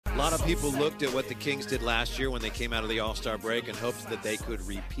lot of people looked at what the Kings did last year when they came out of the All-Star break and hoped that they could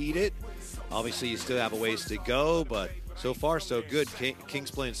repeat it. Obviously, you still have a ways to go, but so far, so good.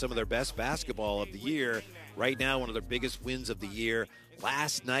 Kings playing some of their best basketball of the year. Right now, one of their biggest wins of the year.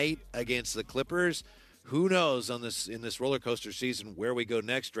 Last night against the Clippers. Who knows in this roller coaster season where we go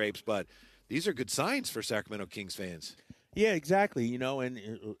next, Drapes, but these are good signs for Sacramento Kings fans. Yeah, exactly. And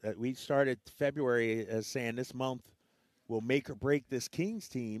we started February saying this month will make or break this Kings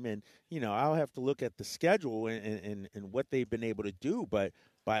team. And, I'll have to look at the schedule and what they've been able to do. But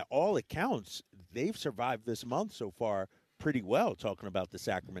by all accounts, they've survived this month so far pretty well, talking about the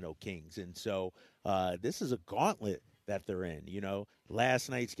Sacramento Kings. And so this is a gauntlet that they're in. Last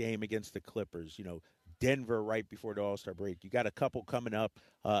night's game against the Clippers, Denver right before the All-Star break. You got a couple coming up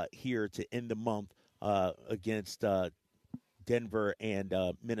here to end the month against Denver and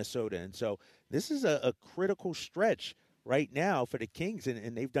Minnesota. And so this is a critical stretch right now for the Kings,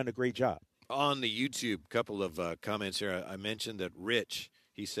 and they've done a great job. On the YouTube, couple of comments here. I mentioned that Rich,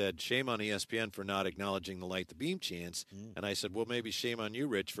 he said, shame on ESPN for not acknowledging the Light the Beam chance. And I said, well, maybe shame on you,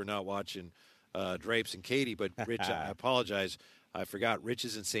 Rich, for not watching Drapes and Katie. But, Rich, I apologize. I forgot Rich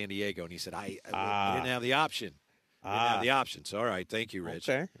is in San Diego, and he said, I didn't have the option. Didn't have the options. All right. Thank you, Rich.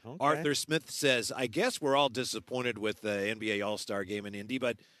 Okay. Arthur Smith says, I guess we're all disappointed with the NBA All-Star game in Indy,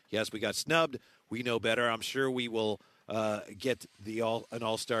 but, yes, we got snubbed. We know better. I'm sure we will get an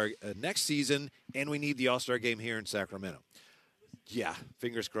All-Star next season, and we need the All-Star game here in Sacramento. Yeah,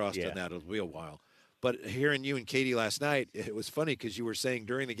 fingers crossed on that. It'll be a while. But hearing you and Katie last night, it was funny because you were saying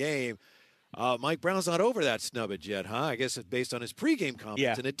during the game, Mike Brown's not over that snubbage yet, huh? I guess it's based on his pregame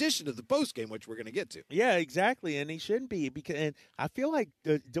comments in addition to the postgame, which we're going to get to. Yeah, exactly, and he shouldn't be. And I feel like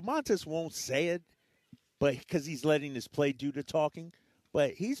Damantas won't say it because he's letting his play do the talking.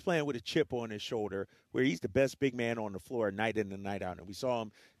 But he's playing with a chip on his shoulder where he's the best big man on the floor night in and night out. And we saw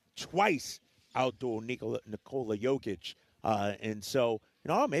him twice outdo Nikola Jokic. And so,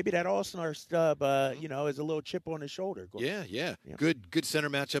 maybe that All-Star stub, is a little chip on his shoulder. Yeah. Good center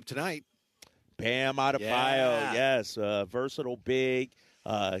matchup tonight. Bam Adebayo, yes. Versatile big,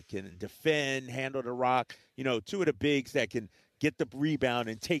 can defend, handle the rock. Two of the bigs that can get the rebound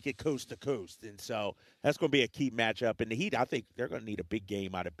and take it coast to coast. And so that's going to be a key matchup. And the Heat, I think they're going to need a big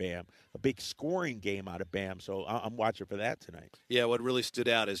game out of Bam, a big scoring game out of Bam. So I'm watching for that tonight. Yeah, what really stood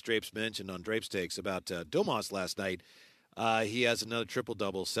out, as Drapes mentioned on Drapes Takes about Domas last night, he has another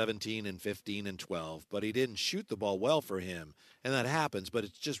triple-double, 17 and 15 and 12, but he didn't shoot the ball well for him, and that happens, but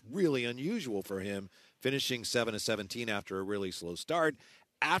it's just really unusual for him, finishing 7 of 17 after a really slow start.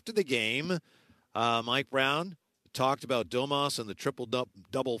 After the game, Mike Brown talked about Domas and the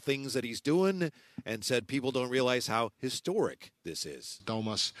triple-double things that he's doing and said people don't realize how historic this is.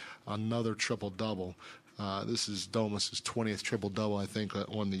 Domas, another triple-double. This is Domas' 20th triple-double, I think,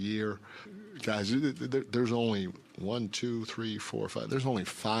 on the year. Guys, there's only 1, 2, 3, 4, 5. There's only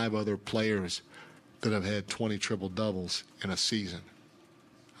 5 other players that have had 20 triple-doubles in a season.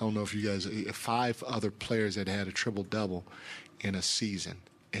 I don't know if you guys, 5 other players that had a triple-double in a season.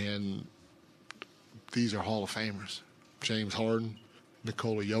 And these are Hall of Famers. James Harden,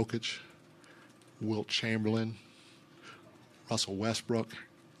 Nikola Jokic, Wilt Chamberlain, Russell Westbrook,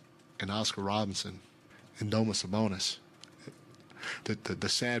 and Oscar Robinson, and Damantas Sabonis. The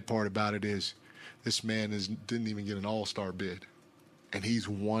sad part about it is this man didn't even get an all-star bid, and he's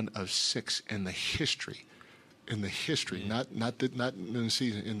one of 6 in the history. Not in the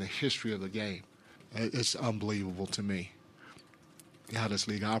season, in the history of the game. It's unbelievable to me how this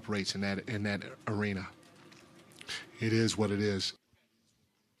league operates in that arena. It is what it is.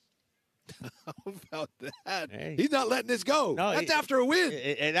 How about that? Hey. He's not letting this go. No, that's after a win.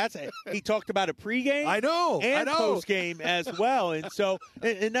 And he talked about a pregame. I know. Postgame as well. And so,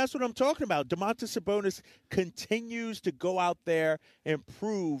 and that's what I'm talking about. Damantas Sabonis continues to go out there and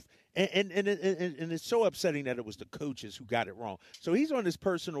prove. And it's so upsetting that it was the coaches who got it wrong. So he's on this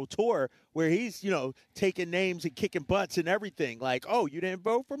personal tour where he's, taking names and kicking butts and everything. Like, oh, you didn't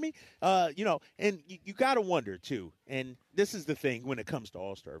vote for me? And you got to wonder, too. And this is the thing when it comes to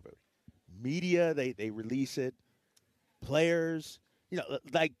All-Star voting. Media, they release it. Players,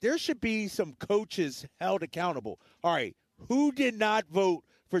 like there should be some coaches held accountable. All right, who did not vote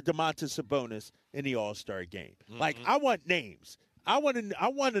for Damantas Sabonis in the All-Star game? Mm-hmm. Like, I want names. I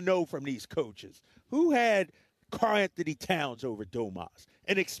want to know from these coaches who had Karl Anthony Towns over Domas,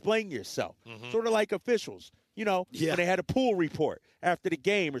 and explain yourself. Mm-hmm. Sort of like officials, when they had a pool report after the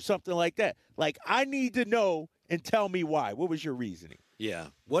game or something like that. Like, I need to know and tell me why. What was your reasoning? Yeah.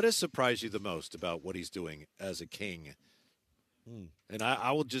 What has surprised you the most about what he's doing as a King? And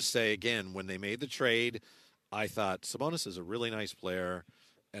I will just say, again, when they made the trade, I thought Sabonis is a really nice player.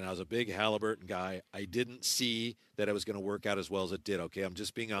 and I was a big Halliburton guy. I didn't see that it was going to work out as well as it did, okay? I'm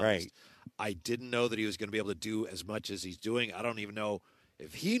just being honest. Right. I didn't know that he was going to be able to do as much as he's doing. I don't even know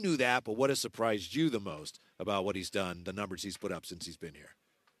if he knew that, but what has surprised you the most about what he's done, the numbers he's put up since he's been here?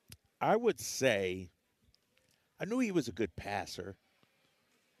 I would say I knew he was a good passer.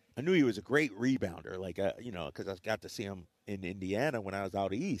 I knew he was a great rebounder, because I got to see him in Indiana when I was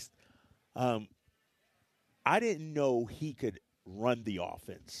out east. I didn't know he could run the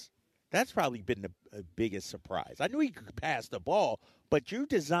offense. That's probably been the biggest surprise. I knew he could pass the ball, but you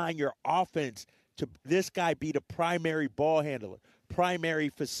design your offense to this guy be the primary ball handler, primary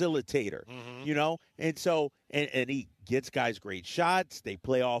facilitator, And so, and he gets guys great shots. They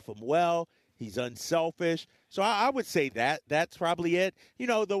play off him well. He's unselfish. So I would say that's probably it.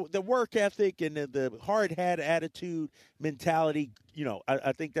 The work ethic and the hard hat attitude mentality,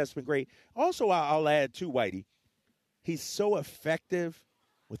 I think that's been great. Also, I'll add too, Whitey, he's so effective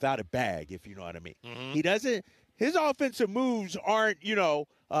without a bag, if you know what I mean. Mm-hmm. He doesn't – his offensive moves aren't, he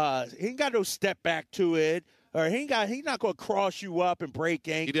ain't got no step back to it. Or he's not going to cross you up and break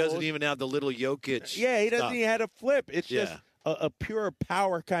ankles. He doesn't even have the little Jokic Yeah, he doesn't stuff. even have a flip. It's just a pure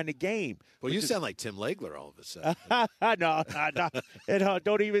power kind of game. Well, you sound like Tim Legler all of a sudden. No. And,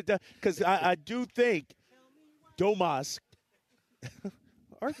 don't even – because I do think Domas –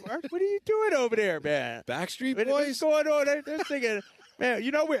 Art, what are you doing over there, man? Backstreet Boys? What's going on? They're singing – man,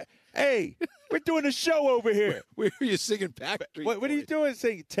 we're doing a show over here. Where are you singing Backstreet Boys? What are you doing?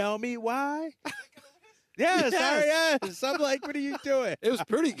 Singing Tell Me Why? Yes. I'm like, what are you doing? It was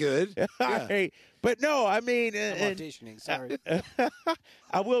pretty good. Yeah. Right. But no, I mean, I'm auditioning. Sorry.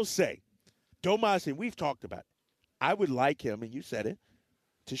 I will say, Domas, and we've talked about it. I would like him, and you said it,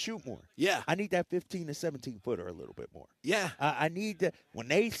 to shoot more. Yeah. I need that 15 to 17 footer a little bit more. Yeah. I need to, when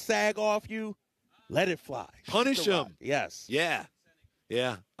they sag off you, let it fly. Punish them. Yes. Yeah.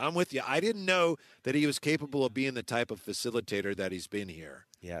 Yeah. I'm with you. I didn't know that he was capable of being the type of facilitator that he's been here.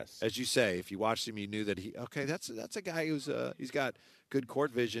 Yes. As you say, if you watched him, you knew that that's a guy who's he's got good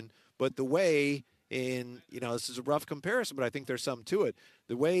court vision. But the way this is a rough comparison, but I think there's something to it.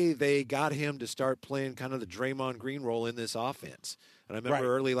 The way they got him to start playing kind of the Draymond Green role in this offense. And I remember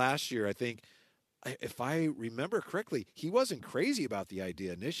early last year, I think, if I remember correctly, he wasn't crazy about the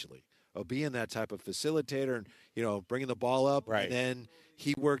idea initially of being that type of facilitator and, bringing the ball up. Right. And then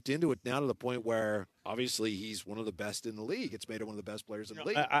he worked into it now to the point where obviously he's one of the best in the league. It's made him one of the best players in the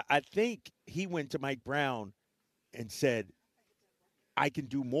league. I think he went to Mike Brown and said, I can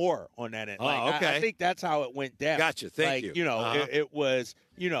do more on that end. Oh, okay. I think that's how it went down. Gotcha. Thank you. It was,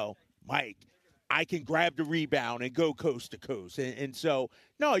 Mike, I can grab the rebound and go coast to coast. And so,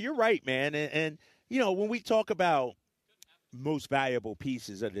 no, you're right, man. And when we talk about most valuable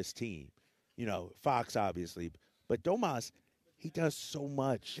pieces of this team, Fox, obviously, but Domas, he does so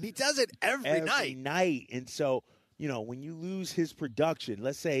much. And he does it every night. And so, when you lose his production,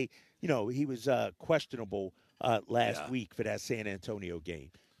 let's say, he was questionable last week for that San Antonio game,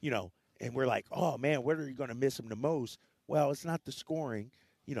 and we're like, oh, man, where are you going to miss him the most? Well, it's not the scoring,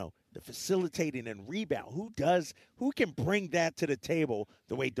 the facilitating and rebound. Who can bring that to the table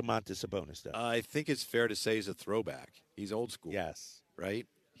the way Damantas Sabonis does? I think it's fair to say he's a throwback. He's old school. Yes. Right?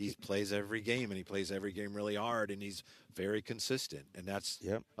 He plays every game, and he plays every game really hard, and he's very consistent. And that's,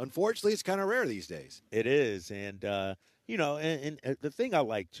 unfortunately, it's kind of rare these days. It is. And, and the thing I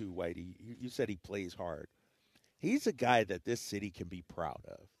like, too, Whitey, you said he plays hard. He's a guy that this city can be proud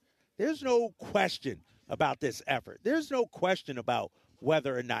of. There's no question about this effort. There's no question about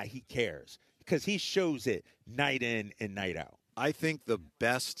whether or not he cares because he shows it night in and night out. I think the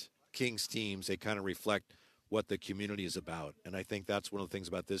best Kings teams, they kind of reflect what the community is about. And I think that's one of the things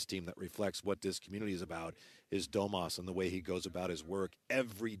about this team that reflects what this community is about is Domas and the way he goes about his work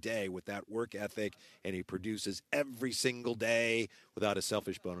every day with that work ethic, and he produces every single day without a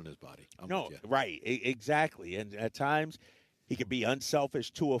selfish bone in his body. Right, exactly. And at times he can be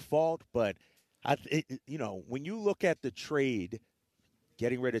unselfish to a fault, but, when you look at the trade,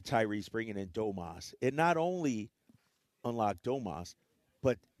 getting rid of Tyrese, bringing in Domas, it not only unlocked Domas,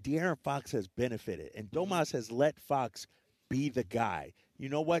 but De'Aaron Fox has benefited, and Domas has let Fox be the guy. You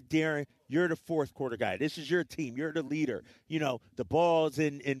know what, De'Aaron? You're the fourth quarter guy. This is your team. You're the leader. The ball's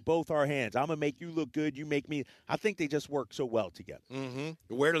in both our hands. I'm going to make you look good. You make me. I think they just work so well together.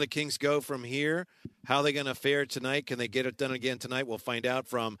 Mm-hmm. Where do the Kings go from here? How are they going to fare tonight? Can they get it done again tonight? We'll find out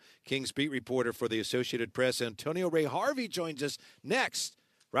from Kings beat reporter for the Associated Press, Antonio Ray Harvey, joins us next.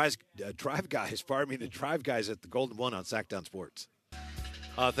 Drive Guys at the Golden One on Sackdown Sports.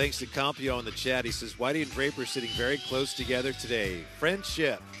 Thanks to Compio in the chat. He says, Whitey and Draper sitting very close together today.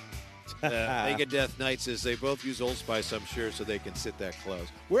 Friendship. Megadeth Knight says they both use Old Spice, I'm sure, so they can sit that close.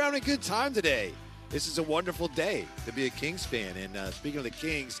 We're having a good time today. This is a wonderful day to be a Kings fan. And speaking of the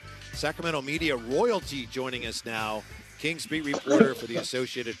Kings, Sacramento media royalty joining us now. Kings beat reporter for the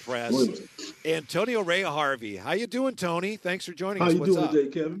Associated Press, Antonio Ray Harvey. How you doing, Tony? Thanks for joining us. How you What's doing up? today,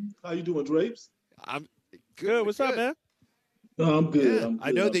 Kevin? How you doing, Drapes? I'm Good. What's up, man? No, I'm good. Yeah, I'm good.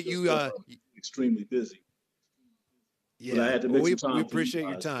 I know I'm that just, you extremely busy. yeah, But I had to make some time. we for you appreciate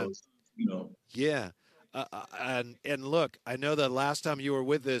your guys, time. 'cause, you know. Yeah. And look, I know the last time you were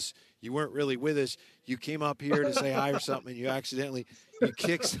with us, you weren't really with us. You came up here to say hi or something, and you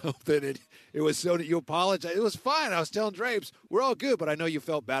kicked something, and it was so that you apologized. It was fine. I was telling Drapes, we're all good, but I know you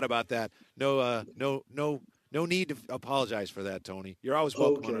felt bad about that. No need to apologize for that, Tony. You're always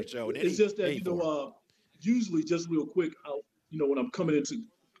welcome on our show. It's just that usually, just real quick, when I'm coming into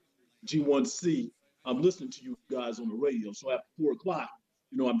G1C, I'm listening to you guys on the radio. So at 4:00,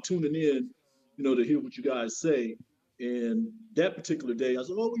 I'm tuning in, to hear what you guys say. And that particular day, I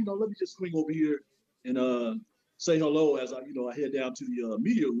said, let me just swing over here and say hello as I head down to the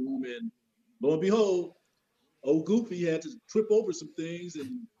media room. And lo and behold, old Goofy had to trip over some things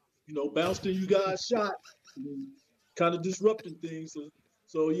and, bounced in you guys' shot, and kind of disrupting things.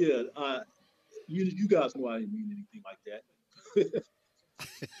 So yeah, you guys know I didn't mean anything like that.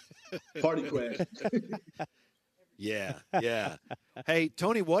 Party crash. Yeah. Hey,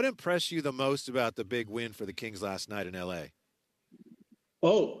 Tony, what impressed you the most about the big win for the Kings last night in L.A.?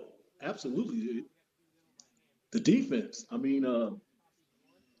 Oh, absolutely. The defense. I mean,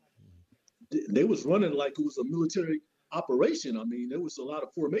 they was running like it was a military operation. I mean, there was a lot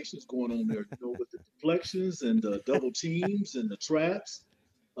of formations going on there, with the deflections and the double teams and the traps,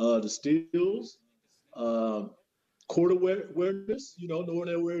 the steals, court awareness,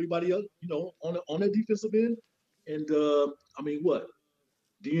 knowing where everybody else, on the defensive end. And I mean, what?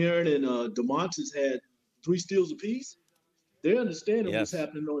 De'Aaron and Damantas had 3 steals apiece. They're understanding what's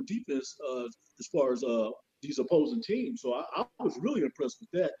happening on defense as far as these opposing teams. So I was really impressed with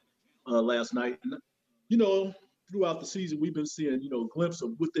that last night. And, throughout the season, we've been seeing, a glimpse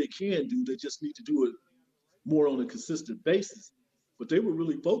of what they can do. They just need to do it more on a consistent basis. But they were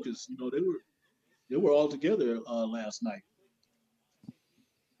really focused. They were all together last night.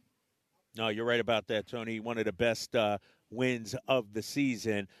 No, you're right about that, Tony. One of the best wins of the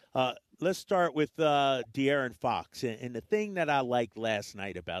season. Let's start with De'Aaron Fox. And the thing that I liked last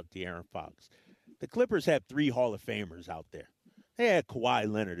night about De'Aaron Fox, the Clippers have 3 Hall of Famers out there. They had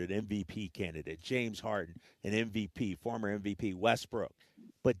Kawhi Leonard, an MVP candidate, James Harden, an MVP, former MVP, Westbrook.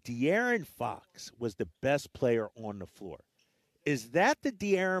 But De'Aaron Fox was the best player on the floor. Is that the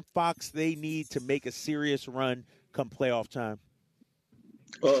De'Aaron Fox they need to make a serious run come playoff time?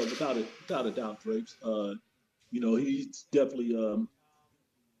 Without a doubt, Drapes. He's definitely.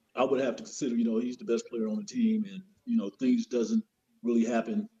 I would have to consider. He's the best player on the team, and things doesn't really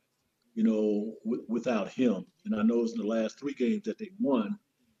happen. Without him. And I know in the last 3 games that they won,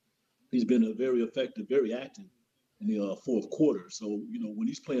 he's been a very effective, very active in the fourth quarter. So when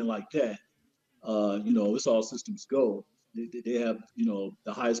he's playing like that, it's all systems go. They have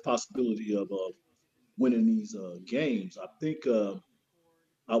the highest possibility of winning these games. I think.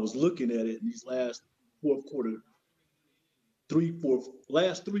 I was looking at it in these last fourth quarter,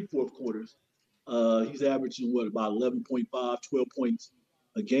 last 3 fourth quarters. He's averaging about 11.5, 12 points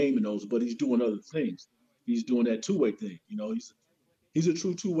a game in those, but he's doing other things. He's doing that two-way thing. He's a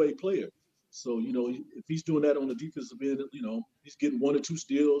true two-way player. So, if he's doing that on the defensive end, he's getting 1 or 2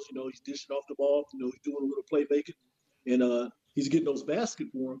 steals, he's dishing off the ball, he's doing a little playmaking, and he's getting those baskets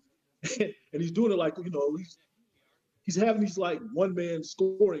for him. And he's doing it like, he's having these like one-man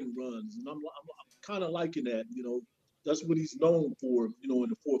scoring runs, and I'm kind of liking that. That's what he's known for. In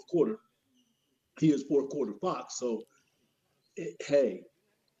the fourth quarter, he is fourth quarter Fox. So, hey,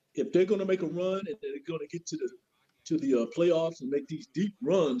 if they're going to make a run and they're going to get to the playoffs and make these deep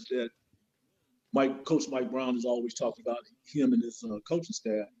runs that Coach Mike Brown has always talked about, him and his coaching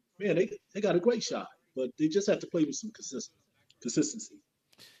staff, man, they got a great shot, but they just have to play with some consistency.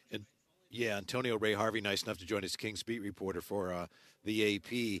 Yeah, Antonio Ray Harvey, nice enough to join us, Kings beat reporter for the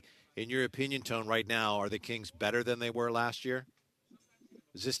AP. In your opinion, Tone, right now, are the Kings better than they were last year?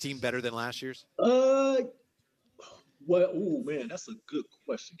 Is this team better than last year's? Well, oh man, that's a good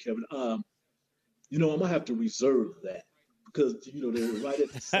question, Kevin. I'm gonna have to reserve that because they're right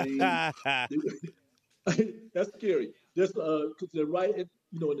at the same. That's scary. Just because they're right at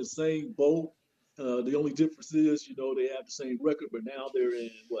in the same boat. The only difference is, they have the same record, but now they're in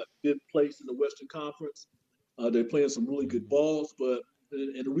 5th place in the Western Conference. They're playing some really good balls,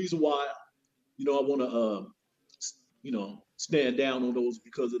 and the reason why, I want to stand down on those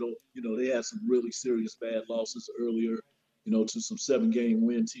because they had some really serious bad losses earlier, to some 7-game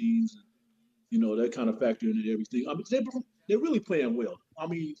win teams. And, that kind of factor into everything. I mean, they're really playing well. I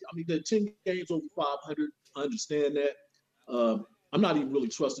mean, they're 10 games over 500. I understand that. I'm not even really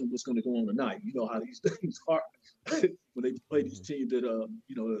trusting what's going to go on tonight. You know how these things are when they play these teams that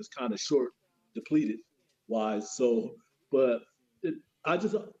is kind of short, depleted wise. So, but I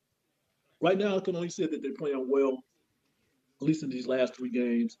just right now I can only say that they're playing well, at least in these last 3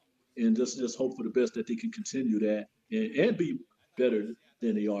 games, and just hope for the best that they can continue that and be better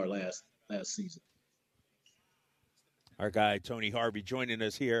than they are last season. Our guy, Tony Harvey, joining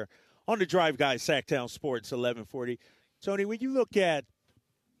us here on the Drive Guys, Sacktown Sports 1140. Tony, when you look at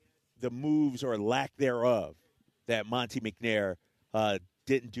the moves or lack thereof that Monty McNair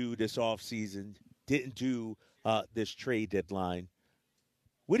didn't do this offseason, didn't do this trade deadline,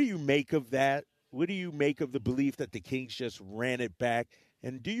 what do you make of that? What do you make of the belief that the Kings just ran it back?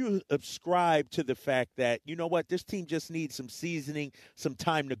 And do you subscribe to the fact that, you know what, this team just needs some seasoning, some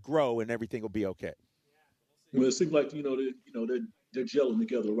time to grow, and everything will be okay? Well, it seems like they're gelling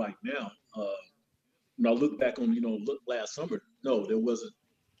together right now. When I look back on last summer, no, there wasn't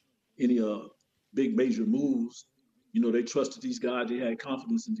any big major moves. They trusted these guys. They had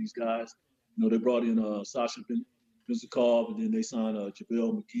confidence in these guys. They brought in Sasha Benzikov, and then they signed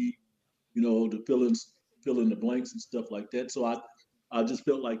JaVale McGee. To fill in the blanks and stuff like that. So I just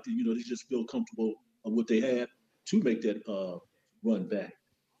felt like they just feel comfortable of what they had to make that run back.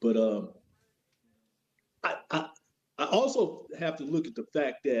 But I also have to look at the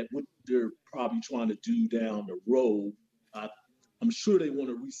fact that what they're probably trying to do down the road. I'm sure they want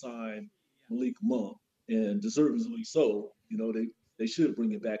to re-sign Malik Monk, and deservedly so. They should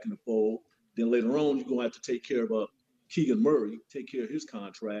bring it back in the fold. Then later on, you're gonna have to take care of Keegan Murray, take care of his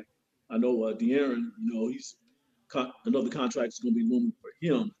contract. I know De'Aaron, he's another contract is going to be looming for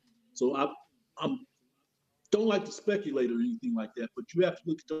him. So I don't like to speculate or anything like that, but you have to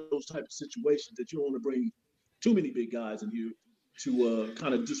look at those type of situations that you don't want to bring too many big guys in here to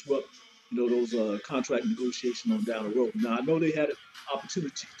kind of disrupt, those contract negotiations on down the road. Now I know they had an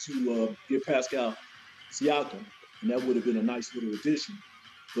opportunity to get Pascal Siakam, and that would have been a nice little addition.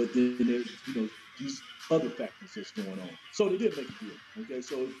 But then there's, these other factors that's going on. So they did make a deal. Okay,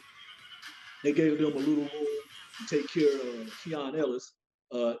 so they gave them a little room to take care of Keon Ellis.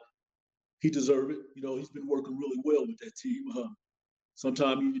 He deserved it. He's been working really well with that team.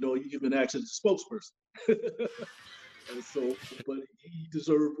 Sometimes, he even acts as a spokesperson. And so, but he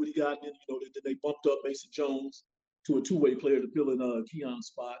deserved what he got. And then, then they bumped up Mason Jones to a two-way player to fill in Keon's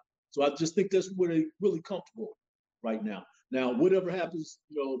spot. So I just think that's where they're really comfortable right now. Now, whatever happens,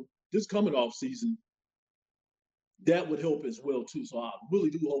 this coming off season, that would help as well too. So I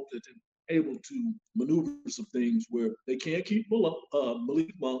really do hope that they're able to maneuver some things where they can keep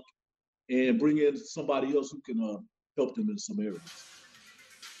Malik Monk and bring in somebody else who can help them in some areas.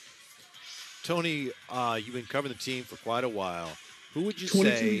 Tony, you've been covering the team for quite a while. Who would you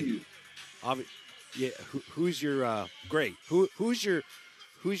 22 say? Years. Yeah, who's your great? Who's your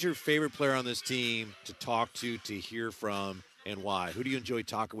favorite player on this team to talk to hear from, and why? Who do you enjoy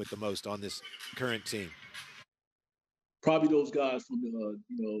talking with the most on this current team? Probably those guys from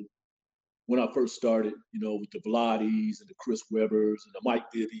the when I first started, with the Vladis and the Chris Webbers and the Mike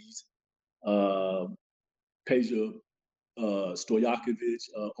Bibbies, Peja Stojakovic,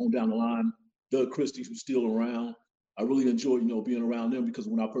 on down the line. Doug Christie, who's still around. I really enjoy, being around them because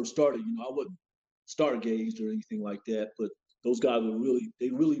when I first started, I wasn't star-gazed or anything like that, but those guys really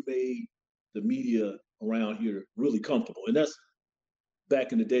made the media around here really comfortable. And that's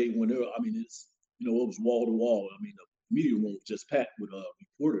back in the day when it's, it was wall to wall. I mean, the media room was just packed with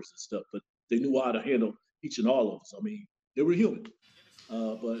reporters and stuff, but they knew how to handle each and all of us. I mean, they were human.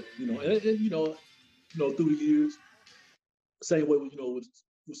 But, through the years, same way with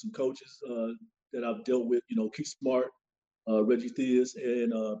some coaches that I've dealt with, Keith Smart, Reggie Theus,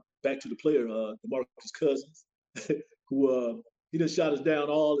 and back to the player, DeMarcus Cousins, who he just shot us down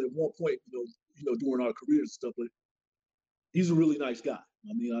all at one point, during our careers and stuff. But he's a really nice guy.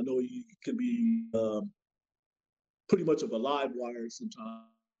 I mean, I know he can be pretty much of a live wire sometimes,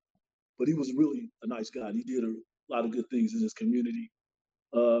 but he was really a nice guy. And he did a lot of good things in his community.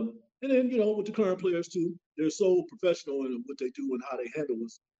 And then, with the current players too, they're so professional in what they do and how they handle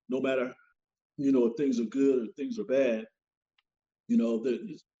us, no matter, if things are good or things are bad.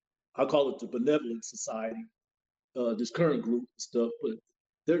 I call it the benevolent society, this current group and stuff, but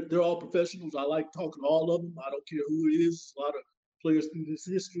they're all professionals. I like talking to all of them. I don't care who it is. A lot of players through this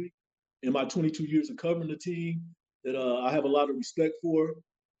history in my 22 years of covering the team that I have a lot of respect for,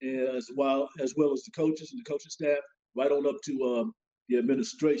 and as well as the coaches and the coaching staff. right on up to the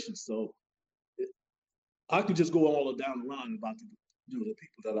administration. So I could just go all down the line about the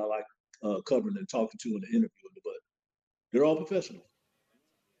people that I like covering and talking to and interviewing, but they're all professionals.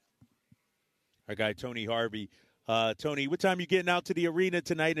 Our guy Tony Harvey. Tony, what time are you getting out to the arena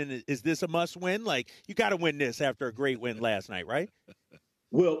tonight, and is this a must-win? Like, you got to win this after a great win last night, right?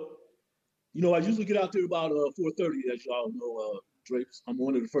 Well, I usually get out there about 4:30, as y'all know, Draper. I'm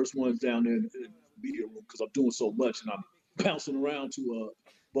one of the first ones down there in the media room because I'm doing so much, and I'm bouncing around to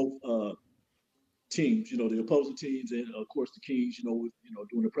both teams, the opposing teams, and of course the Kings, doing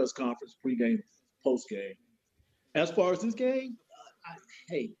the press conference, pregame, postgame. As far as this game,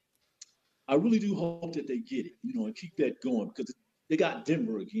 I really do hope that they get it, and keep that going because they got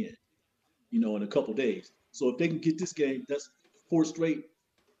Denver again, in a couple days. So if they can get this game, that's 4 straight.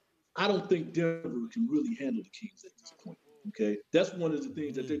 I don't think Denver can really handle the Kings at this point. Okay, that's one of the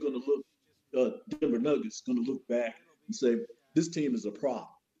things that they're going to look. Denver Nuggets going to look back and say this team is a problem.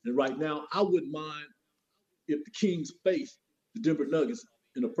 And right now, I wouldn't mind if the Kings face the Denver Nuggets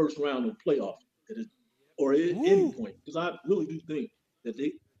in the first round of playoff, or at any point, because I really do think that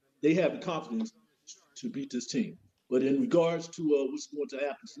they have the confidence to beat this team. But in regards to what's going to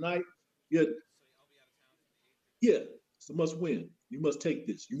happen tonight, yeah, it's a must win. You must take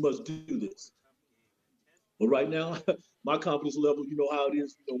this. You must do this. But right now, my confidence level, you know how it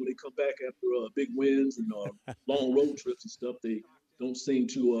is, when they come back after big wins and long road trips and stuff, they don't seem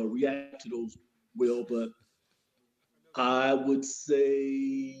to react to those well. But I would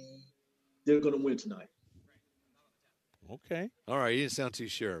say they're going to win tonight. Okay. All right. You didn't sound too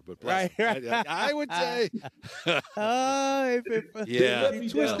sure, but right. I would say. You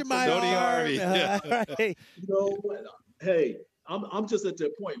twisted my arm. Yeah. Right. Hey, I'm just at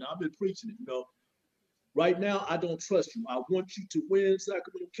that point. I've been preaching it. Right now, I don't trust you. I want you to win,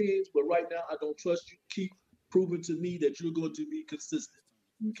 Sacramento Kings, but right now, I don't trust you. Keep proving to me that you're going to be consistent.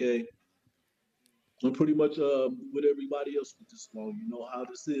 Okay. I'm pretty much with everybody else with this one. You know how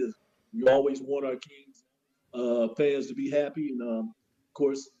this is. We always want our Kings fans to be happy, and of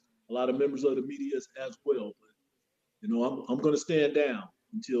course, a lot of members of the media as well. But I'm going to stand down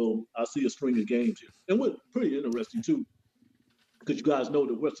until I see a string of games here, and what's pretty interesting too, because you guys know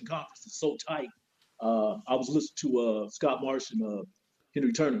the Western Conference is so tight. I was listening to Scott Marsh and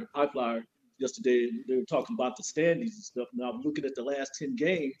Henry Turner, High Flyer, yesterday. And they were talking about the standings and stuff. And I'm looking at the last 10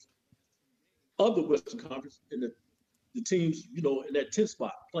 games of the Western Conference, and the teams, in that 10th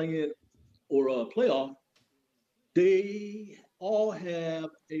spot, playing or playoff, they all have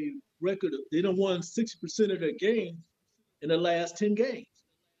a record. They done won 60% of their games in the last 10 games.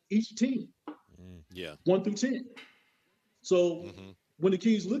 Each team. 1 through 10. So when the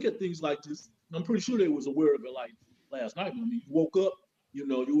Kings look at things like this, I'm pretty sure they was aware of it like last night. I mean, you woke up, you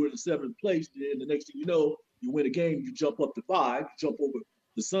were in 7th place, then the next thing you know, you win a game, you jump up to 5, you jump over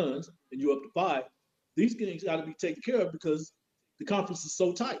the Suns, and you're up to 5. These games got to be taken care of because the conference is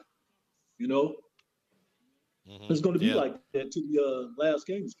so tight. It's going to be like that till the last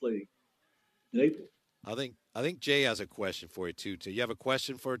game is played in April. I think Jay has a question for you too. You have a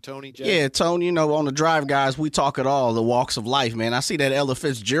question for Tony, Jay? Yeah, Tony, on the Drive Guys, we talk it all, the walks of life, man. I see that Ella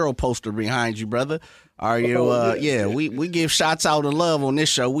Fitzgerald poster behind you, brother. Are you we give shots out and love on this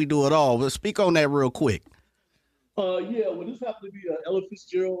show. We do it all. But speak on that real quick. Well, this happened to be Ella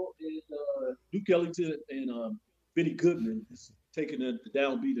Fitzgerald and Duke Ellington and Benny Goodman is taking the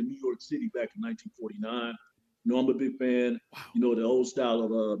downbeat in New York City back in 1949. I'm a big fan. Wow. The old style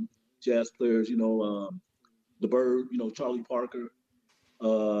of jazz players. The Bird. Charlie Parker,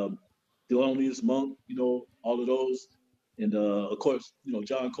 Thelonious Monk. All of those, and of course,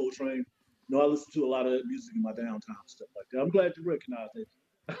 John Coltrane. I listen to a lot of that music in my downtime, stuff like that. I'm glad you recognize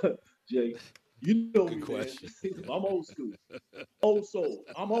that, Jay. Good me, question. Man. I'm old school, old soul.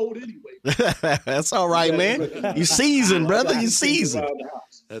 I'm old anyway. That's all right, man. You seasoned, brother. You seasoned.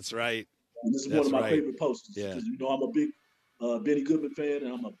 That's right. And this is one of my favorite posters. Yeah. I'm a big Benny Goodman fan,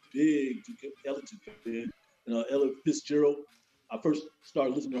 and I'm a big Duke Ellington fan. Ella Fitzgerald, I first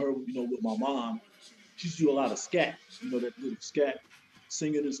started listening to her, with my mom. She used to do a lot of scat, that little scat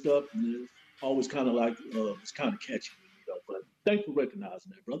singing and stuff. And it's always kind of like, it's kind of catchy. But thanks for recognizing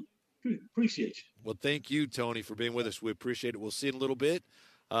that, brother. Appreciate you. Well, thank you, Tony, for being with us. We appreciate it. We'll see you in a little bit.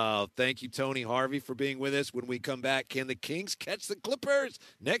 Thank you, Tony Harvey, for being with us. When we come back, can the Kings catch the Clippers?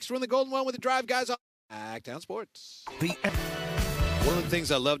 Next, we're in the Golden One with the Drive Guys on Hacktown Sports. One of the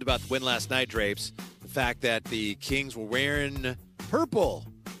things I loved about the win last night, Drapes, the fact that the Kings were wearing purple.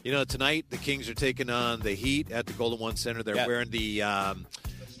 Tonight the Kings are taking on the Heat at the Golden One Center. They're wearing the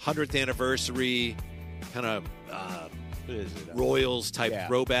 100th anniversary kind of Royals type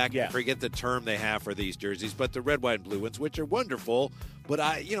throwback. Yeah. I forget the term they have for these jerseys, but the red, white, and blue ones, which are wonderful. But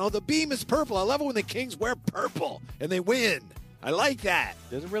the beam is purple. I love it when the Kings wear purple and they win. I like that.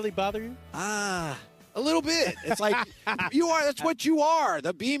 Does it really bother you? A little bit. It's like that's what you are.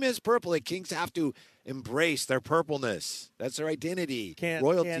 The beam is purple. The Kings have to embrace their purpleness. That's their identity.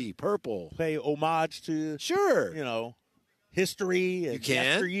 Royalty, purple. Pay homage to history and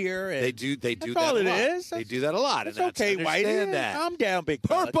yesteryear. And they do that's that all a it lot. is. They do that a lot. It's and okay, Whitey. That. I'm down, big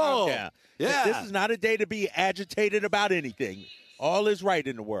purple. Down. Yeah. This is not a day to be agitated about anything. All is right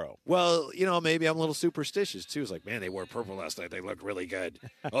in the world. Well, maybe I'm a little superstitious, too. It's like, man, they wore purple last night. They look really good.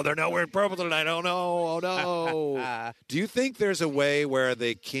 Oh, they're not wearing purple tonight. Oh, no. Oh, no. Do you think there's a way where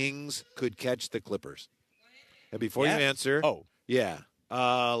the Kings could catch the Clippers? And before you answer. Oh. Yeah.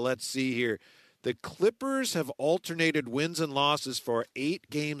 Let's see here. The Clippers have alternated wins and losses for 8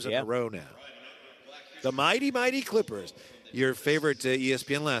 games in a row now. The mighty, mighty Clippers. Your favorite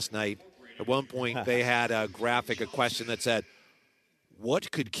ESPN last night, at one point they had a question that said,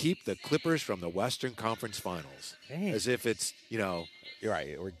 what could keep the Clippers from the Western Conference Finals? Dang. As if it's, You're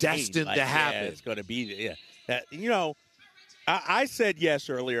right. Or destined to happen. Yeah, it's going to be, That, I said yes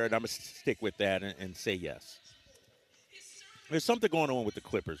earlier, and I'm going to stick with that and say yes. There's something going on with the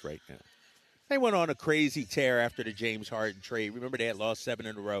Clippers right now. They went on a crazy tear after the James Harden trade. Remember, they had lost 7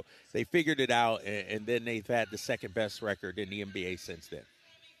 in a row. They figured it out, and then they've had the second-best record in the NBA since then.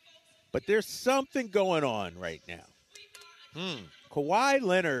 But there's something going on right now. Paul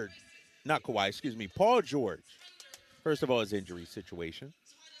George. First of all, his injury situation.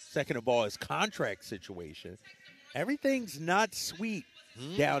 Second of all, his contract situation. Everything's not sweet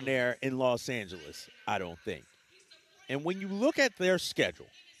down there in Los Angeles, I don't think. And when you look at their schedule,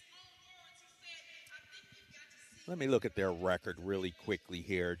 let me look at their record really quickly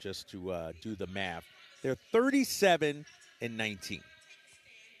here just to do the math. They're 37-19.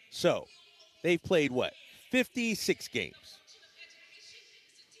 So they've played 56 games.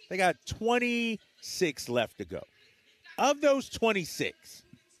 They got 26 left to go. Of those 26,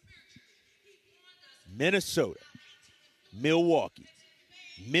 Minnesota, Milwaukee,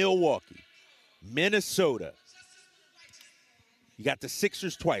 Minnesota. You got the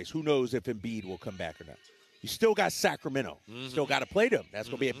Sixers twice. Who knows if Embiid will come back or not. You still got Sacramento. Still got to play them. That's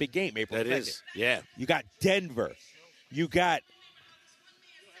going to be a big game, April 2nd. That is, yeah. You got Denver. You got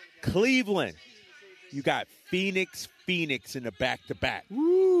Cleveland. You got Phoenix in the back-to-back.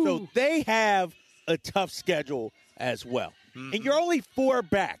 Woo. So they have a tough schedule as well. And you're only 4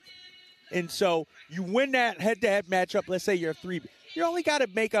 back. And so you win that head-to-head matchup. Let's say you're 3. You only got to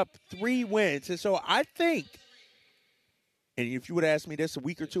make up 3 wins. And so I think, and if you would have asked me this a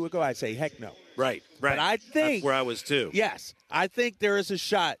week or 2 ago, I'd say, heck no. Right. But I think that's where I was too. Yes, I think there is a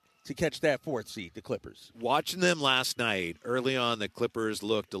shot to catch that 4th seed, the Clippers. Watching them last night, early on, the Clippers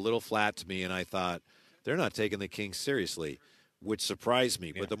looked a little flat to me, and I thought, they're not taking the Kings seriously, which surprised me.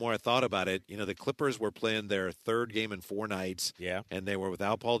 Yeah. But the more I thought about it, the Clippers were playing their 3rd game in 4 nights, and they were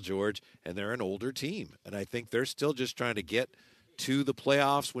without Paul George, and they're an older team. And I think they're still just trying to get to the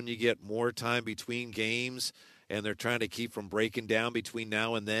playoffs when you get more time between games, and they're trying to keep from breaking down between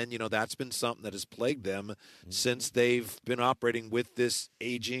now and then. That's been something that has plagued them since they've been operating with this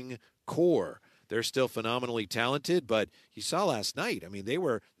aging core. They're still phenomenally talented, but you saw last night. I mean, they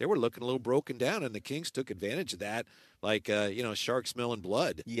were looking a little broken down, and the Kings took advantage of that, like sharks smelling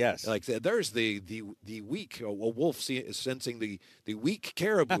blood. Yes, like there's the weak a wolf sensing the weak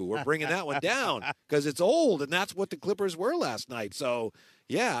caribou. We're bringing that one down because it's old, and that's what the Clippers were last night. So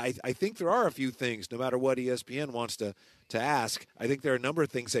yeah, I think there are a few things. No matter what ESPN wants to ask, I think there are a number of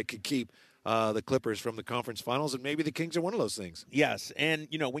things that could keep the Clippers from the conference finals, and maybe the Kings are one of those things. Yes, and,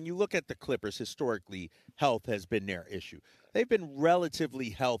 when you look at the Clippers, historically, health has been their issue. They've been relatively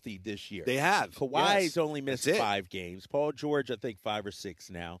healthy this year. They have. Kawhi's only missed 5 games. Paul George, I think, 5 or 6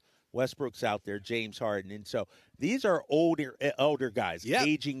 now. Westbrook's out there, James Harden. And so these are elder guys,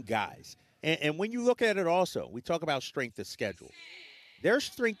 aging guys. And when you look at it also, we talk about strength of schedule. Their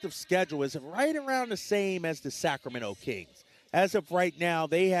strength of schedule is right around the same as the Sacramento Kings. As of right now,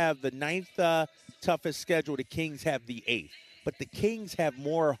 they have the 9th toughest schedule. The Kings have the 8th. But the Kings have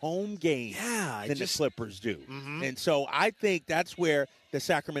more home games than the Clippers do. And so I think that's where the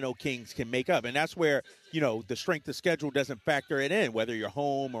Sacramento Kings can make up. And that's where, the strength of schedule doesn't factor it in, whether you're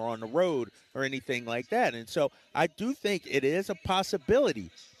home or on the road or anything like that. And so I do think it is a possibility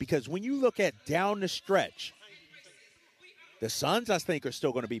because when you look at down the stretch, the Suns, I think, are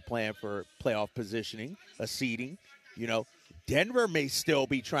still going to be playing for playoff positioning, a seeding. Denver may still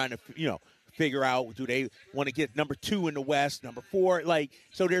be trying to, figure out, do they want to get number 2 in the West, number 4?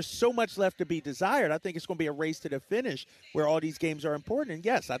 So there's so much left to be desired. I think it's going to be a race to the finish where all these games are important. And,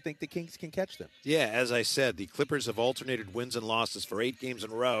 yes, I think the Kings can catch them. Yeah, as I said, the Clippers have alternated wins and losses for 8 games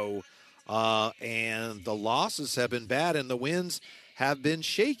in a row, and the losses have been bad and the wins have been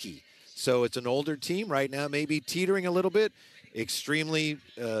shaky. So it's an older team right now, maybe teetering a little bit, extremely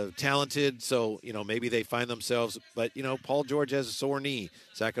talented. So, maybe they find themselves, but, Paul George has a sore knee.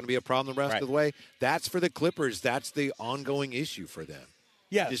 Is that going to be a problem the rest of the way? That's for the Clippers. That's the ongoing issue for them.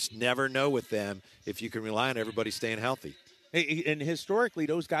 Yeah. You just never know with them if you can rely on everybody staying healthy. And historically,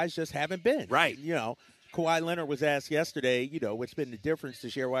 those guys just haven't been. Right. Kawhi Leonard was asked yesterday, what's been the difference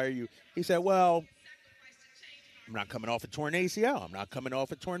this year? Why are you? He said, well, I'm not coming off a torn ACL. I'm not coming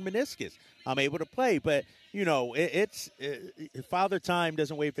off a torn meniscus. I'm able to play. But, Father Time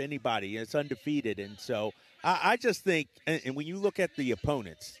doesn't wait for anybody. It's undefeated. And so I just think, and when you look at the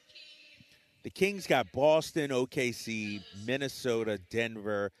opponents, the Kings got Boston, OKC, Minnesota,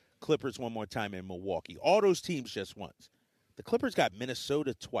 Denver, Clippers one more time, and Milwaukee. All those teams just once. The Clippers got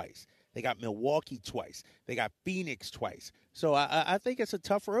Minnesota twice. They got Milwaukee twice. They got Phoenix twice. So I think it's a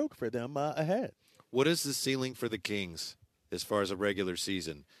tough road for them ahead. What is the ceiling for the Kings as far as a regular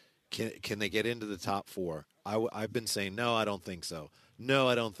season? Can they get into the top 4? I've been saying, no, I don't think so. No,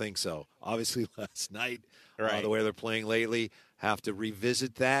 I don't think so. Obviously, last night, the way they're playing lately, have to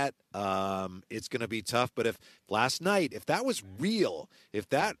revisit that. It's going to be tough. But if last night, if that was real, if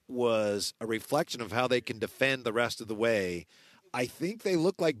that was a reflection of how they can defend the rest of the way, I think they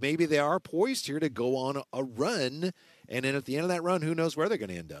look like maybe they are poised here to go on a run. And then at the end of that run, who knows where they're going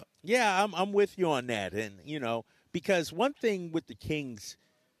to end up. Yeah, I'm with you on that. And, because one thing with the Kings,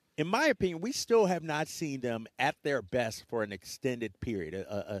 in my opinion, we still have not seen them at their best for an extended period,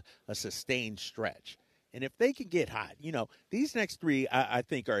 a sustained stretch. And if they can get hot, these next 3, I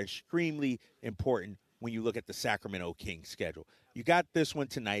think, are extremely important when you look at the Sacramento Kings schedule. You got this one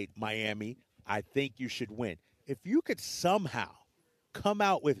tonight, Miami. I think you should win. If you could somehow come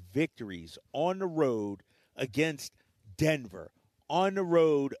out with victories on the road against Denver, on the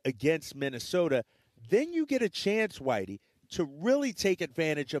road against Minnesota, then you get a chance, Whitey, to really take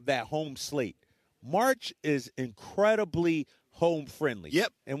advantage of that home slate. March is incredibly home friendly.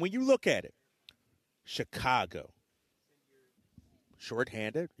 Yep. And when you look at it, Chicago,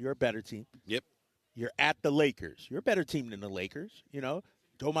 shorthanded, you're a better team. Yep. You're at the Lakers. You're a better team than the Lakers.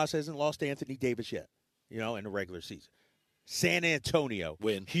 Domas hasn't lost Anthony Davis yet, in the regular season. San Antonio.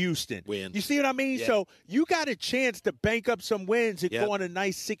 Win. Houston. Win. You see what I mean? Yeah. So you got a chance to bank up some wins and go on a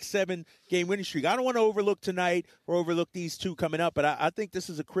nice 6-7 game winning streak. I don't want to overlook tonight or overlook these 2 coming up, but I think this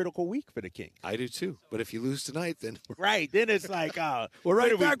is a critical week for the Kings. I do too. But if you lose tonight, then then it's like, we're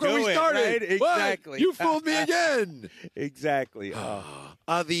right back where we started. Right? Exactly. What? You fooled me again. Exactly.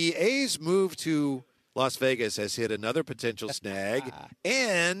 The A's move to Las Vegas has hit another potential snag,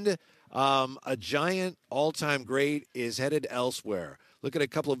 and a giant all-time great is headed elsewhere. Look at a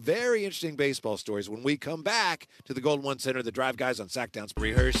couple of very interesting baseball stories when we come back to the Golden One Center. The Drive Guys on Sackdowns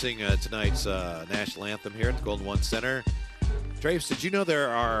rehearsing tonight's national anthem here at the Golden One Center. Drapes, did you know there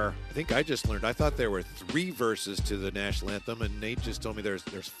are, I think I just learned, I thought there were 3 verses to the national anthem, and Nate just told me there's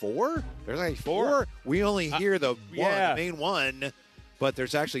 4? There's like 4? We only hear the main one, but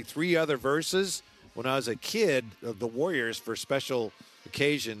there's actually 3 other verses. When I was a kid, the Warriors, for special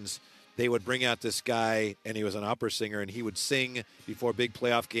occasions, they would bring out this guy, and he was an opera singer, and he would sing before big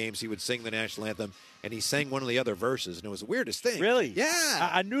playoff games. He would sing the national anthem, and he sang one of the other verses, and it was the weirdest thing. Really? Yeah.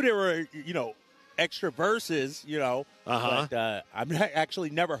 I knew there were, extra verses, but I've actually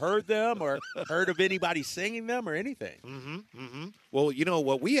never heard them or heard of anybody singing them or anything. Well,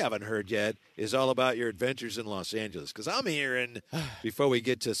 what we haven't heard yet is all about your adventures in Los Angeles, because I'm hearing, before we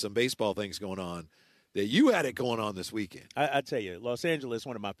get to some baseball things going on, that you had it going on this weekend. I tell you, Los Angeles is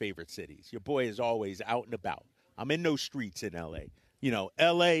one of my favorite cities. Your boy is always out and about. I'm in those streets in L.A.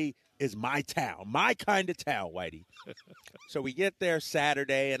 L.A. is my town, my kind of town, Whitey. So we get there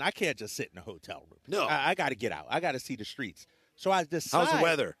Saturday, and I can't just sit in a hotel room. No. I got to get out. I got to see the streets. So I decided. How's the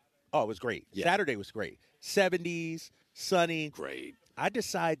weather? Oh, it was great. Yeah. Saturday was great. 70s, sunny. Great. I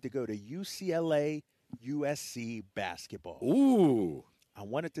decided to go to UCLA, USC basketball. Ooh. I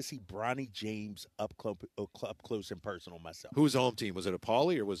wanted to see Bronny James up close and personal myself. Who's the home team? Was it a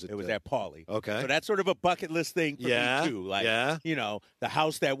Pauley or was it? It was at Pauley. Okay. So that's sort of a bucket list thing for me, too. Like, the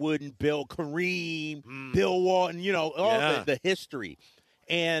house that wouldn't build Kareem, Bill Walton, all the history.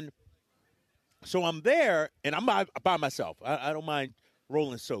 And so I'm there, and I'm by myself. I don't mind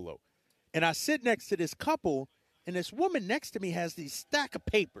rolling solo. And I sit next to this couple, and this woman next to me has these stack of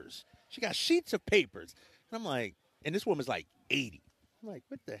papers. She got sheets of papers. And I'm like, and this woman's like 80. I'm like,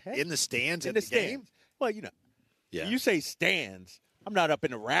 what the heck? In the stands in at the the stands. game? Well, Yeah. you say stands. I'm not up in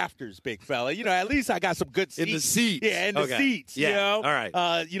the rafters, big fella. At least I got some good seats. In the seats. Yeah, in the Okay. seats. Yeah. All right.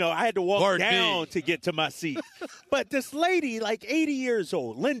 I had to walk Pardon down me. to get to my seat. But this lady, like 80 years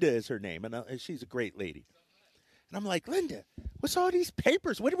old, Linda is her name, and she's a great lady. And I'm like, Linda, what's all these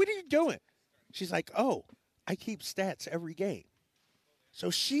papers? What are you doing? She's like, oh, I keep stats every game. So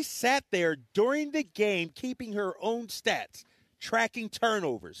she sat there during the game keeping her own stats, tracking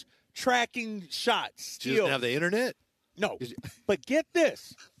turnovers, tracking shots, She doesn't steals. have the internet? No, but get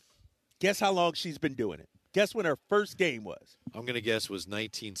this. Guess how long she's been doing it. Guess when her first game was. I'm going to guess was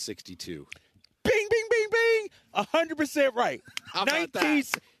 1962. Bing, bing, bing, bing. 100% right. How about that?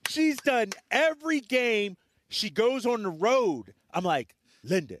 She's done every game. She goes on the road. I'm like,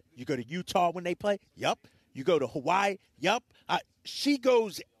 Linda, you go to Utah when they play? Yup. You go to Hawaii? Yup. She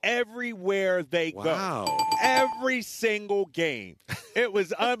goes everywhere they Wow. go. Every single game. It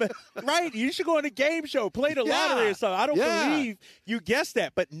was right. You should go on a game show, play the lottery or something. I don't believe you guessed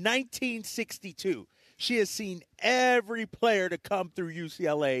that. But 1962, she has seen every player to come through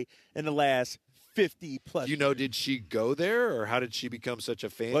UCLA in the last 50 plus. Did she go there, or how did she become such a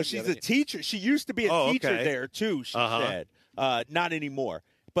fan? Well, she's a teacher. She used to be a teacher okay. there too. She said, not anymore.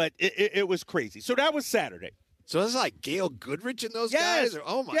 But it was crazy. So that was Saturday. So it's like Gail Goodrich and those guys?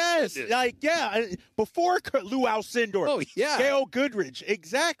 Oh, my goodness. Before Lou Alcindor. Oh, yeah. Gail Goodrich,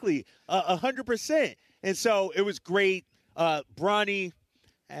 exactly, 100%. And so it was great. Bronny,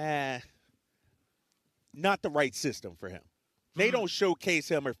 not the right system for him. They don't showcase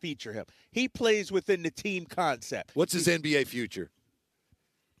him or feature him. He plays within the team concept. What's his NBA future?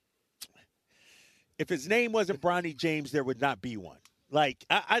 If his name wasn't Bronny James, there would not be one. Like,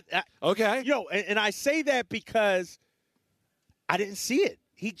 Okay. And I say that because I didn't see it.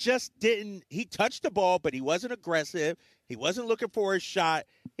 He just didn't. He touched the ball, but he wasn't aggressive. He wasn't looking for a shot.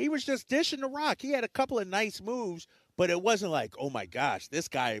 He was just dishing the rock. He had a couple of nice moves, but it wasn't like, oh, my gosh, this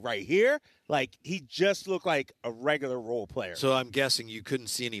guy right here. Like, he just looked like a regular role player. So I'm guessing you couldn't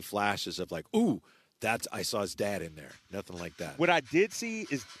see any flashes of like, ooh, I saw his dad in there. Nothing like that. What I did see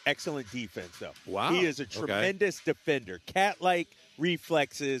is excellent defense, though. Wow. He is a tremendous defender. Cat-like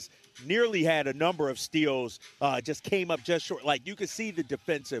reflexes, nearly had a number of steals, just came up just short. Like, you could see the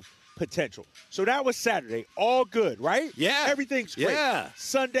defensive potential. So that was Saturday. All good, right? Yeah. Everything's great. Yeah.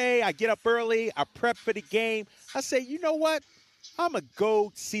 Sunday, I get up early. I prep for the game. I say, you know what? I'm going to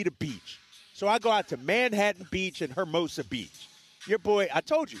go see the beach. So I go out to Manhattan Beach and Hermosa Beach. Your boy, I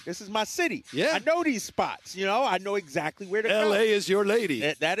told you, this is my city. Yeah. I know these spots. I know exactly where to go. L.A. is your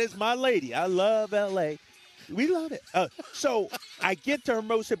lady. That is my lady. I love L.A. We love it. So I get to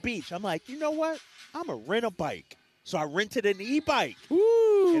Hermosa Beach. I'm like, you know what? I'm going to rent a bike. So I rented an e-bike.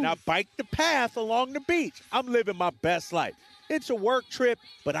 Woo. And I biked the path along the beach. I'm living my best life. It's a work trip,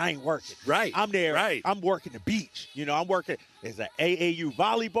 but I ain't working. Right. I'm there. Right. I'm working the beach. I'm working. There's an AAU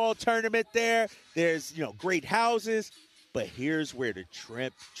volleyball tournament there. There's, great houses. But here's where the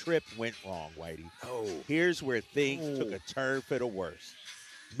trip went wrong, Whitey. Oh. Here's where things took a turn for the worse.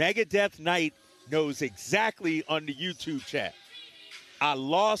 Megadeth Knight knows exactly on the YouTube chat. I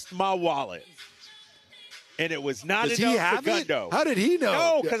lost my wallet. And it was not Does in he El have it? Segundo. How did he know?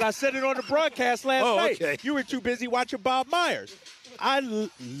 No, because I said it on the broadcast last night. Okay. You were too busy watching Bob Myers. I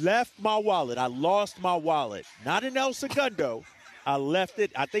left my wallet. I lost my wallet. Not in El Segundo. I left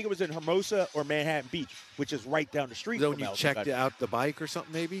it. I think it was in Hermosa or Manhattan Beach, which is right down the street So from when you El checked Segundo. out the bike or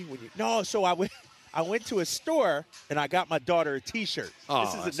something, maybe? No, so I went to a store and I got my daughter a T-shirt. Oh,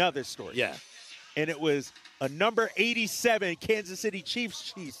 This is another story. Yeah. And it was a number 87 Kansas City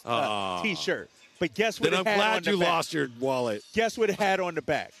Chiefs T-shirt. But guess what Then it I'm had glad on the you back? lost your wallet. Guess what it had on the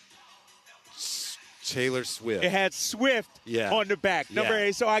back? Taylor Swift. It had Swift on the back, number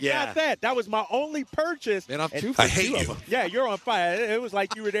 8. So I got that. That was my only purchase. And I'm two I for hate two of you. them. Yeah, you're on fire. It was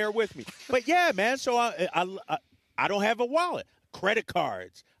like you were there with me. But yeah, man. So I don't have a wallet, credit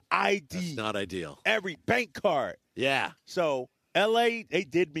cards, ID, That's not ideal. every bank card. Yeah. So L.A., they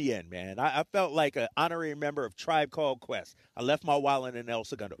did me in, man. I felt like an honorary member of Tribe Called Quest. I left my wallet in El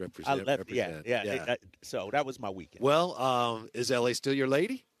Segundo. Represent. Yeah. So that was my weekend. Well, is LA still your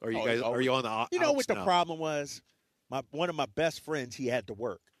lady? Or are you guys? Are you on the? You know what the now? problem was? One of my best friends, he had to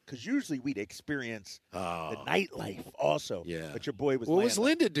work. Because usually we'd experience the nightlife also. Yeah. But your boy was What was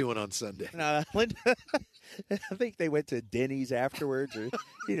landlord. Linda doing on Sunday? Linda, I think they went to Denny's afterwards or,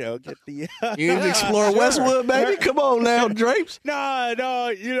 get the... You didn't explore Westwood, baby? Come on now, Drapes.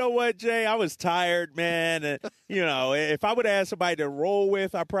 No, you know what, Jay? I was tired, man. And, if I would have had somebody to roll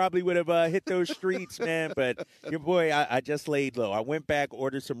with, I probably would have hit those streets, man. But your boy, I just laid low. I went back,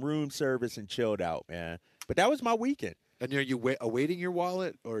 ordered some room service, and chilled out, man. But that was my weekend. And are you awaiting your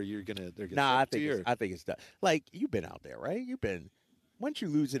wallet, or they're gonna? Nah, I think it's done. Like, you've been out there, right? Once you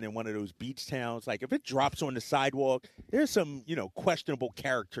lose it in one of those beach towns, like if it drops on the sidewalk, there's some, questionable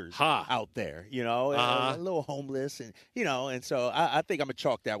characters out there, a little homeless, and and so I think I'm gonna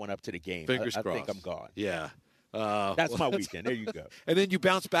chalk that one up to the game. Fingers I crossed. think I'm gone. Yeah. That's my weekend. There you go. And then you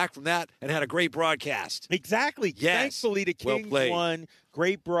bounced back from that and had a great broadcast. Exactly. Yes. Thankfully, the Kings won.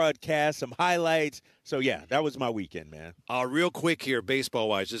 Great broadcast, some highlights. So, yeah, that was my weekend, man. Real quick here,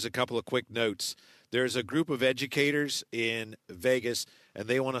 baseball-wise, just a couple of quick notes. There's a group of educators in Vegas, and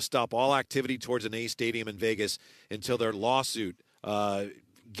they want to stop all activity towards an A stadium in Vegas until their lawsuit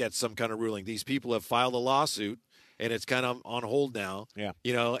gets some kind of ruling. These people have filed a lawsuit, and it's kind of on hold now. Yeah.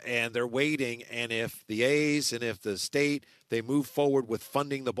 And they're waiting. And if the A's and if the state, they move forward with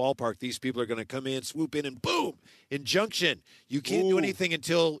funding the ballpark, these people are going to come in, swoop in, and boom, injunction. You can't do anything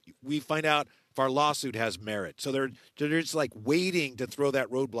until we find out if our lawsuit has merit. So they're just like waiting to throw that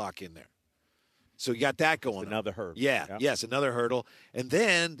roadblock in there. So you got that going. Another hurdle. Yeah. Yes, another hurdle. And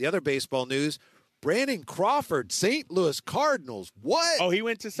then the other baseball news, Brandon Crawford, St. Louis Cardinals. What? Oh, he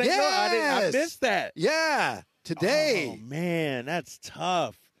went to St. Louis? I missed that. Yeah, today. Oh, man, that's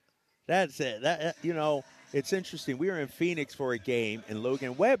tough. That's it. It's interesting. We were in Phoenix for a game, and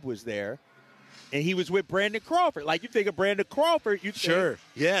Logan Webb was there, and he was with Brandon Crawford. Like, you think of Brandon Crawford, you think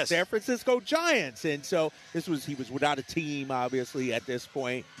yes, San Francisco Giants. And so he was without a team, obviously, at this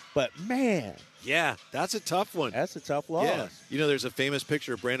point. But, man. Yeah, that's a tough one. That's a tough loss. Yeah. There's a famous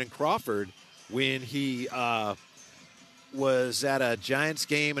picture of Brandon Crawford when he was at a Giants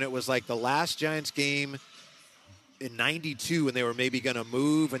game, and it was like the last Giants game in 92, and they were maybe going to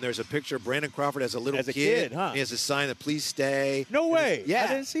move, and there's a picture of Brandon Crawford as a little kid. He has a sign that please stay. No way. Yeah. I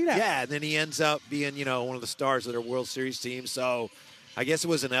didn't see that. Yeah, and then he ends up being, one of the stars of their World Series team. So I guess it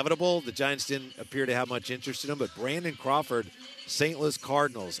was inevitable. The Giants didn't appear to have much interest in him, but Brandon Crawford, St. Louis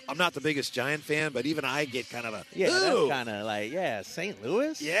Cardinals. I'm not the biggest Giant fan, but even I get kind of a that's kind of like, St.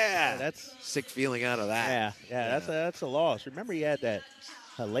 Louis? Yeah. That's sick feeling out of that. Yeah. That's a loss. Remember he had that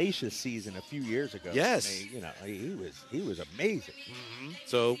hellacious season a few years ago. Yes. He was amazing. Mm-hmm.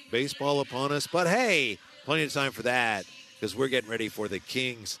 So baseball upon us, but hey, plenty of time for that because we're getting ready for the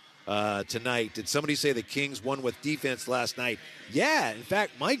Kings tonight. Did somebody say the Kings won with defense last night? Yeah. In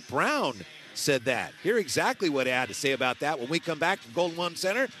fact, Mike Brown said that. Hear exactly what he had to say about that when we come back to Golden One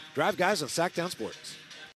Center. Drive Guys on Sacktown Sports.